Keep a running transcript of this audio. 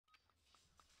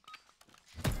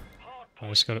I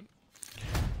just got it.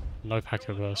 No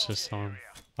packet burst this time.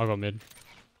 I got mid.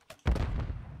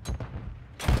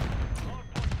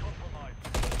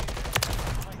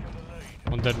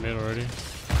 One dead mid already.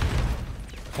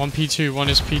 One P2, one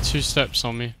is P2 steps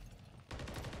on me.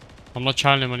 I'm not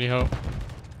challenging him, I need help.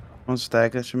 One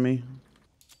stagger for me.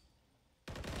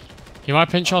 He might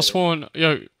pinch our spawn.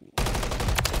 Yo.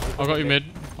 I got you mid.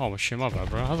 Oh shit, my bad,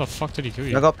 bro. How the fuck did he kill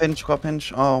you? I got pinch, got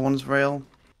pinch. Oh, one's rail.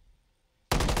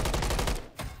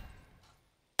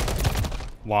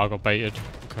 Wow, I got baited.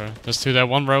 Okay. There's two there.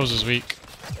 One rails is weak.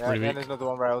 Yeah, Pretty weak. there's another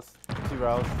one rails. Two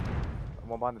rails. And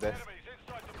one behind the desk.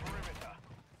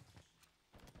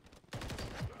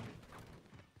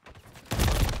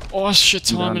 Oh shit,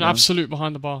 time and absolute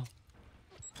behind the bar.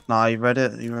 Nah, you read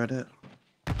it. You read it.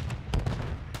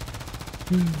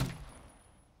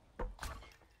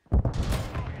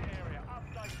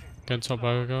 Get top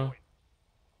burger.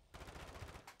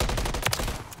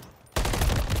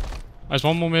 There's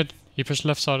one more mid. He pushed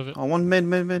left side of it. Oh, one mid.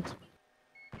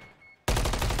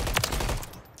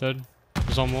 Dead.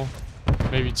 There's one more.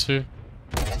 Maybe two.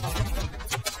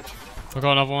 I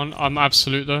got another one. I'm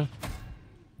absolute though.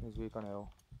 He's weak on hill.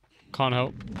 Can't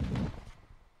help.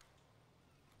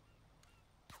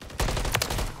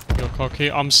 You're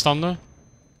cocky. I'm stunned though.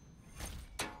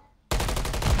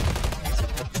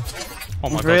 Oh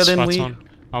my god, spat on.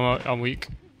 I'm weak.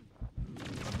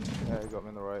 Yeah, he got me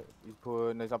on the right. He's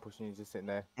no, he's not pushing, he's just sitting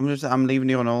there. I'm leaving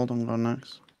you on hold. I'm going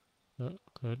next. Yeah,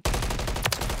 good.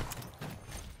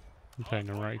 I'm playing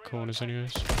the right corners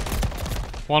anyways.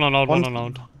 One on old, one on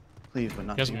old. Please, but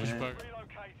not. He hasn't pushed back.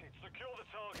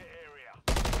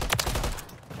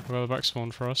 We'll go the back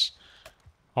spawn for us.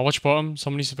 I'll watch bottom.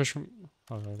 Someone needs to push from.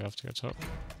 Oh, they have to get top.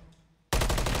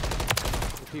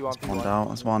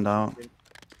 P1. I spawned out.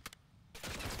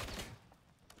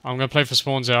 I'm gonna play for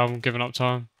spawns here. I'm giving up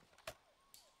time.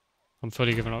 I'm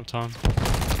fully giving up time.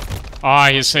 Ah,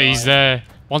 he's there.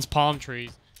 One's palm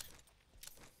trees.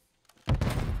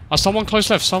 Oh, someone close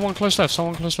left. Someone close left.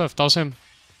 That was him.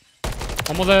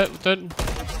 One more there. Dead.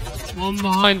 One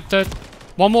behind. Dead.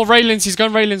 One more railings. He's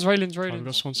going railings. We've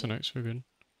got Swanson next. We're good.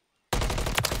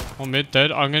 One mid.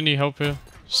 Dead. I'm gonna need help here.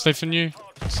 Stay for you.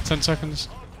 It's 10 seconds.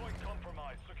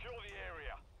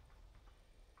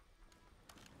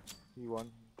 P1.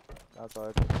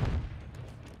 Outside.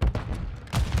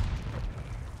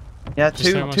 Yeah,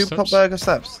 two pop burger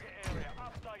steps.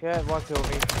 Yeah, one kill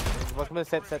me. One coming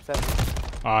step.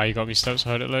 Ah, you got me steps. I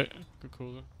heard it late. Good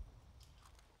call though.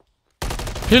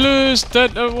 Pillars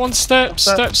dead. One steps.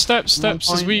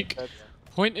 Is weak.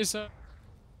 Point is there.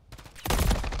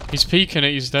 He's peeking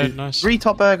it. He's dead. Nice. Three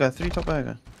top burger.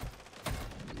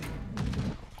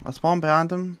 I spawned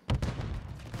behind him.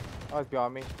 Oh, he's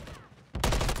behind me.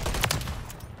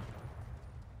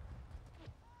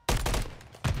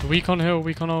 Weak on hill.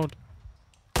 Weak on old.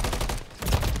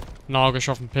 No, I'll go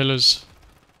shot from pillars.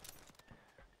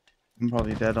 I'm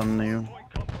probably dead on new.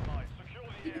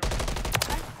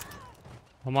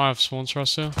 I might have spawns for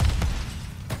us here.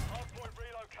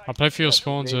 I'll play for your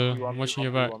spawns. I'm watching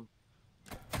your back.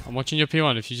 I'm watching your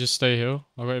P1. If you just stay here,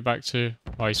 I'll got your back too.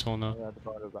 Oh, he spawned now.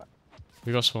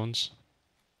 We got spawns.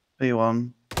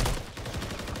 P1.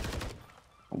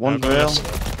 One drill.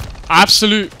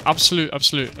 Absolute.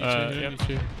 Yeah.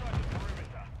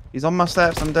 He's on my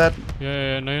steps. I'm dead.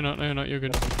 Yeah. No, you're not. You're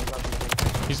good.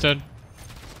 He's dead.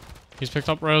 He's picked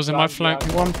up rails in my flank.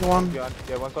 P1.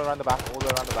 Yeah, one's going around the back. All the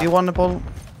way around the back. P1 the ball.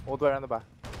 All the way around the back.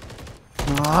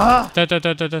 Ah! Dead.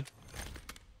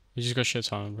 You just got shit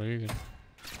time, bro. You're good.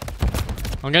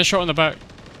 I'm getting shot in the back.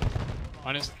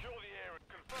 Honest.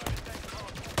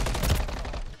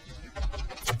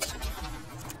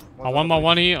 I won my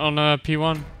 1E on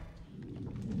P1.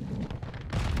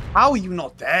 How are you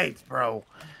not dead, bro?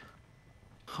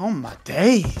 Oh my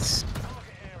days.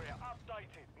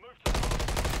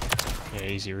 Yeah,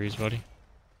 easy reads, buddy.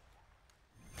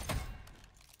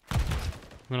 I'm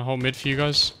gonna hold mid for you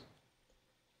guys.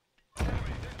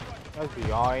 That's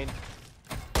behind.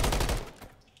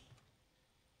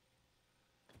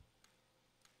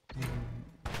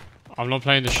 I'm not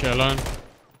playing this shit alone.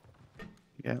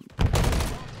 Yeah.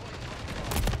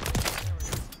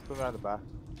 Come around the back.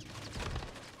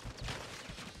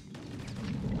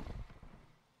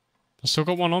 I still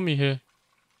got one on me here.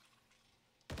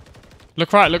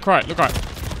 Look right.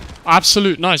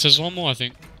 Absolute nice. There's one more, I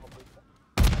think.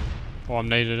 Oh, I'm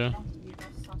naded here.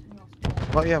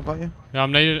 Got you. Yeah,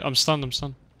 I'm naded. I'm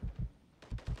stunned.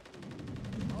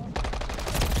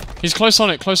 He's close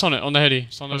on it, on the heady.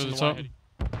 Stunned over the top.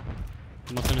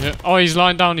 Nothing here. Oh, he's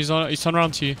lying down. He's turned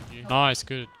around to you. Nice,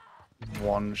 good.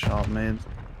 One shot mid.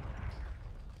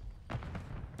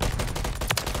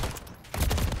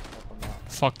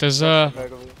 fuck, there's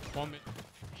Burger over here. 1 minute.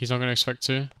 He's not gonna expect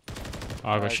to. Oh,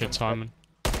 I got shit timing.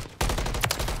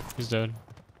 He's dead.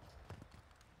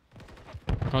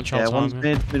 Can't try Yeah, time one's him.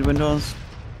 mid windows.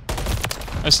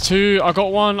 There's 2. I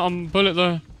got 1. I'm bullet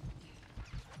though.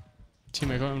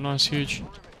 Teammate got him. Nice, huge.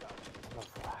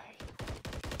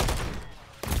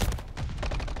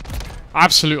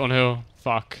 Absolute on hill.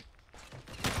 Fuck.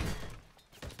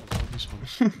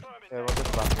 Yeah, one's at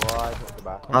the back, right, at the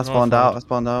back. I spawned out. I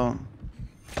spawned out.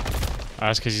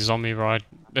 That's because he's on me, right?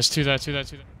 There's 2 there, 2 there,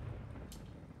 2 there.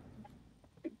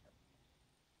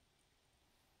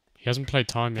 He hasn't played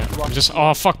time yet. I'm just.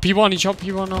 Oh fuck, P1, he shot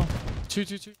P1 now. 2,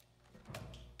 2, 2.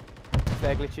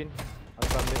 They're glitching. I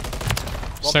stunned him.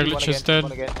 Stair glitch is dead.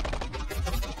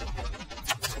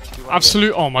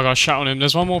 Absolute. Oh my god, shout on him.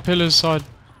 There's 1 more pillar side.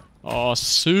 Oh,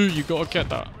 Sue, you gotta get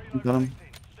that. Got him.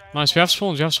 Nice, we have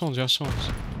spawns, we have spawns, we have spawns.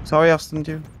 Sorry, I've stunned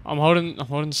you. I'm holding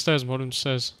the stairs, I'm holding the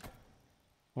stairs.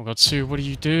 Oh god, Sue, what are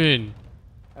you doing?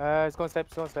 It's going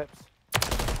steps,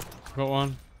 Got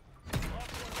 1.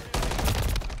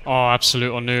 Oh,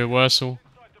 absolute on new Wursel.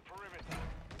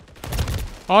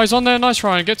 Oh, he's on there. Nice,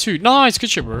 Ryan. Get 2. Nice, good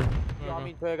shit, bro. No, I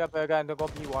mean burger, and they've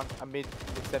got P1 and mid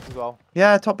steps as well.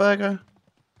 Yeah, top burger.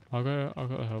 I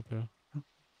gotta help you.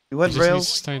 You went He just needs rails.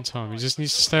 to stay in time. He just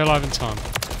needs to stay alive in time.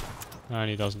 And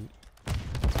he doesn't.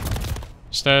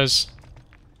 Stairs.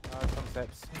 Some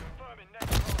steps.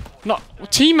 No,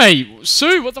 teammate!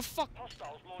 Sue, what the fuck?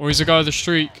 Or he's a guy with the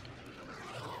streak.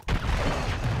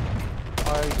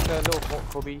 He's in a little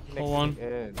cubby next to 1.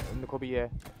 in the cubby, yeah.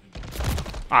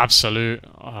 Absolute.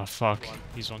 Oh, fuck.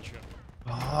 He's on shot.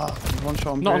 Oh, one shot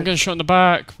on No, I'm bridge. getting shot in the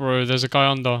back, bro. There's a guy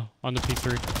under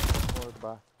P3. Or at the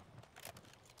back.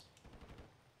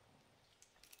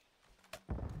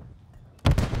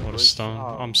 What a stun.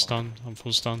 I'm stunned. I'm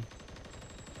full stun.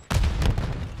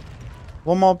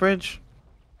 One more bridge.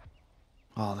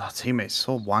 Oh, that teammate's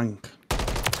so wank.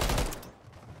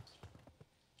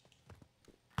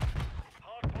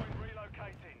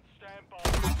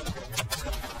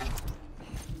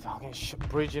 Fucking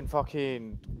bridge and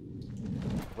fucking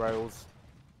rails.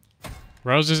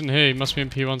 Rails isn't here. He must be in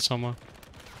P1 somewhere.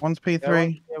 One's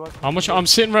P3. How much? I'm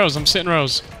sitting rails. I'm sitting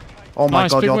rails. Oh my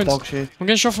Nice, god, big you're wins. dog shit. I'm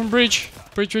getting shot from bridge.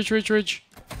 Bridge.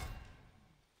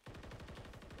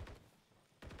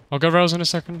 I'll go rails in a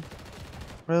second.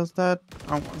 Rails dead.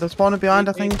 They're spawning behind,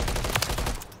 I think.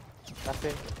 That's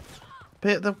it.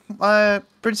 The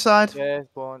bridge side. Yeah,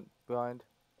 spawn behind.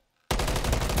 I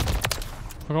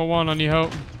got 1. I need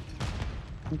help.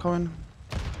 I'm coming.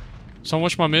 Someone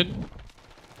watch my mid.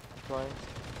 Trying.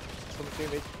 Someone see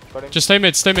me. Got him. Just stay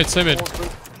mid. Stay mid. Bridge.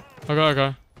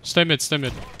 Okay. Stay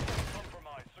mid.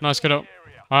 Nice, get up.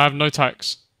 I have no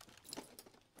tax.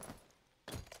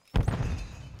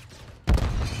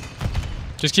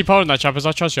 Just keep holding that, chappers.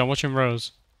 I trust you. I'm watching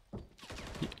rails.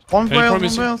 One Hey, rail,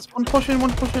 promise- one rails. One pushing.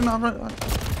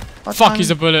 Fuck, he's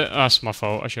a bullet. That's my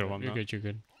fault. I should have won. You're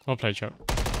good. Well played, chap.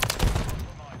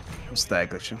 I'm stair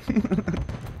glitching.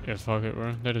 Yeah, fuck it,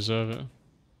 bro. They deserve it.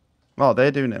 Oh,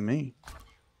 they're doing it to me.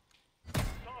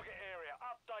 Target area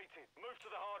updated. Move to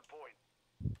the hard point.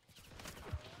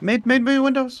 Mid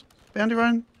windows. Behind you,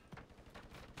 Ryan.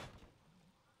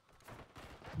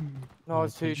 No,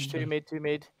 it's two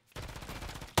mid.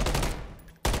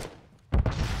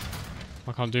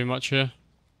 I can't do much here.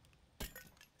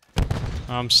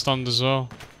 I'm stunned as well.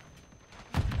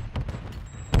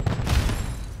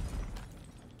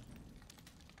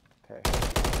 Okay.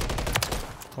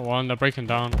 Got 1. They're breaking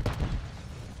down.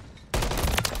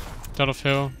 Dead off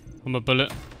hill. I'm a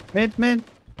bullet. Mid.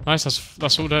 Nice.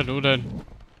 That's all dead.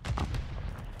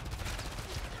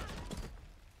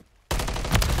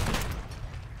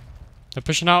 They're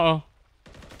pushing out. Oh.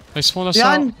 They spawn us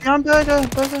out. Behind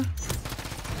burger.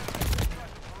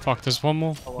 Fuck, there's 1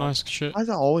 more. Nice shit. Why is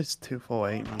it always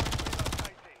 248, man?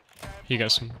 He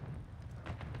gets him.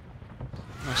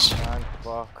 Nice. Man,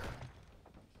 fuck.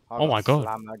 Oh my god.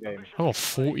 Slam that game. I got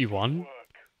 41.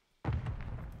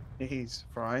 He's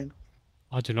frying.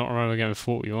 I do not remember getting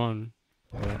 41.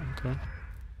 Okay.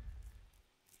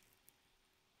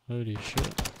 Holy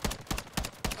shit.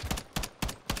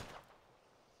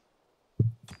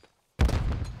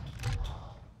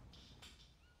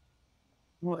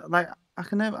 Well, like,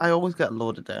 I always get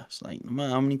loaded deaths. Like, no matter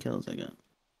how many kills I get,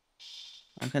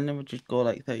 I can never just go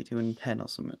like 32 and 10 or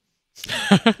something.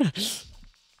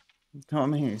 You know what I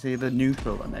mean? It's either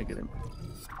neutral or negative.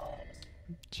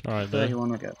 It's alright there.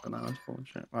 31 I get, but now it's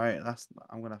bullshit. Alright,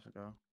 I'm gonna have to go.